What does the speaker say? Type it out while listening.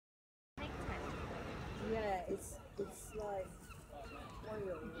Yeah, it's like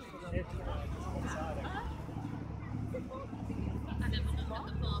oil.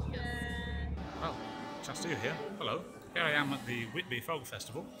 Well, Chastu here. Hello. Here I am at the Whitby Folk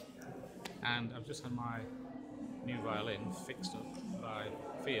Festival, and I've just had my new violin fixed up by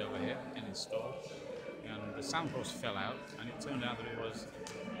Phee over here in his store, and the soundpost fell out, and it turned out that it was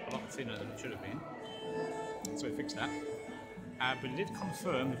a lot thinner than it should have been, so he fixed that. But he did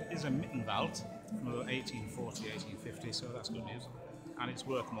confirm that it is a Mittenwald from 1840, 1850, so that's good news, and it's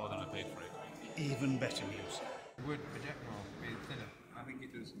worth more than I paid for it. Even better news. Would projectile be thinner? I think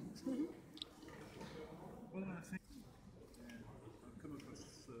it does. Well, I think I've come across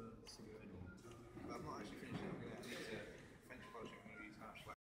some I'm not actually finished it. I need to French polish it. I'm going to use harsh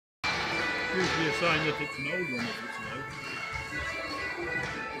wax. Usually a sign that it's an old one if it's low.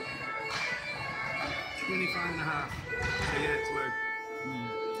 25 and a half. So yeah, it's low.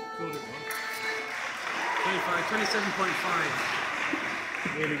 Thought it was. 27.5.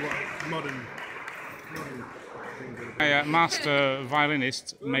 Really what modern things are. a master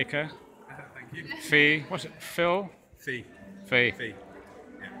violinist maker, Thank you. Phee, what's it, Phil? Fee. Phee, Fee.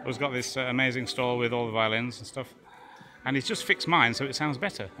 who's got this amazing stall with all the violins and stuff. And he's just fixed mine so it sounds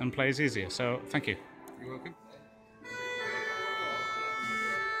better and plays easier, so thank you. You're welcome.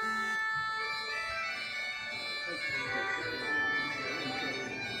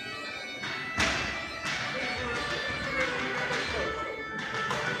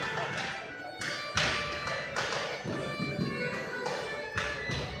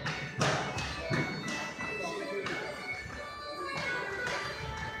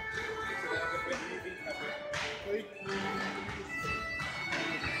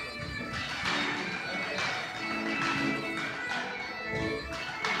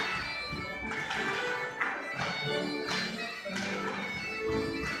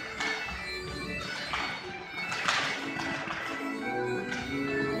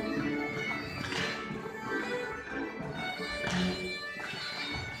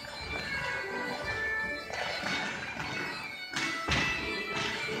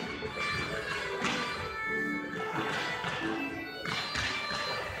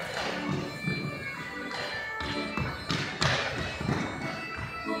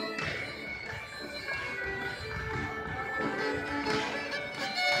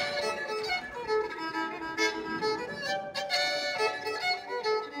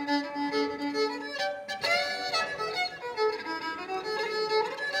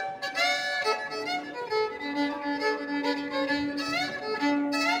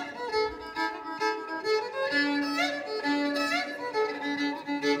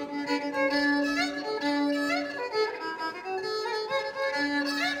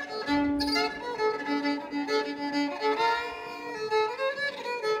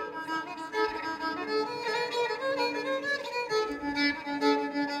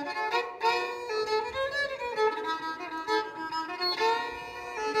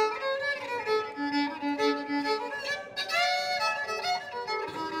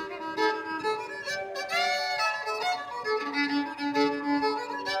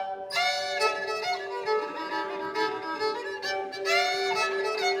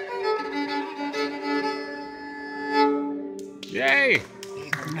 Yay!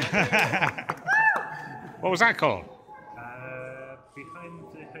 What was that called? Behind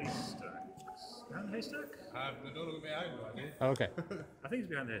the haystacks. Behind the haystack? I don't look behind, do I do? Okay. I think it's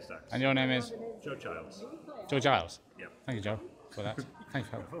behind the haystacks. And your name is Joe Childs. Joe Giles? Yeah. Thank you, Joe, for that. Thanks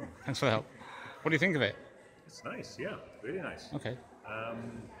for the help. What do you think of it? It's nice, yeah. Really nice. Okay.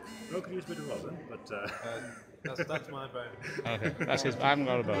 Ro could use a bit of rosin, but That's my bone. Okay. That's his. I haven't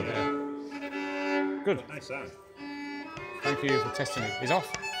got a bow there. Good. nice sound. Thank you for testing it. He's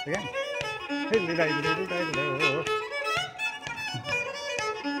off again.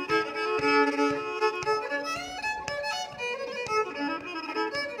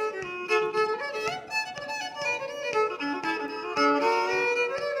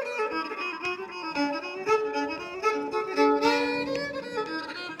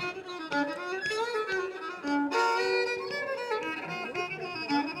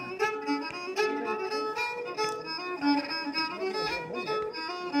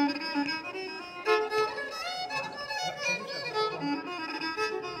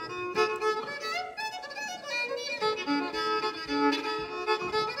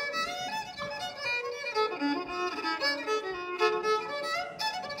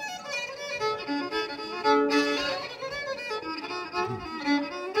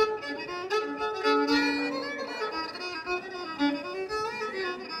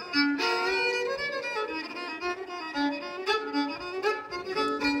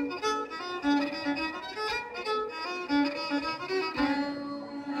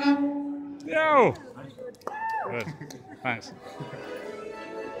 Thanks.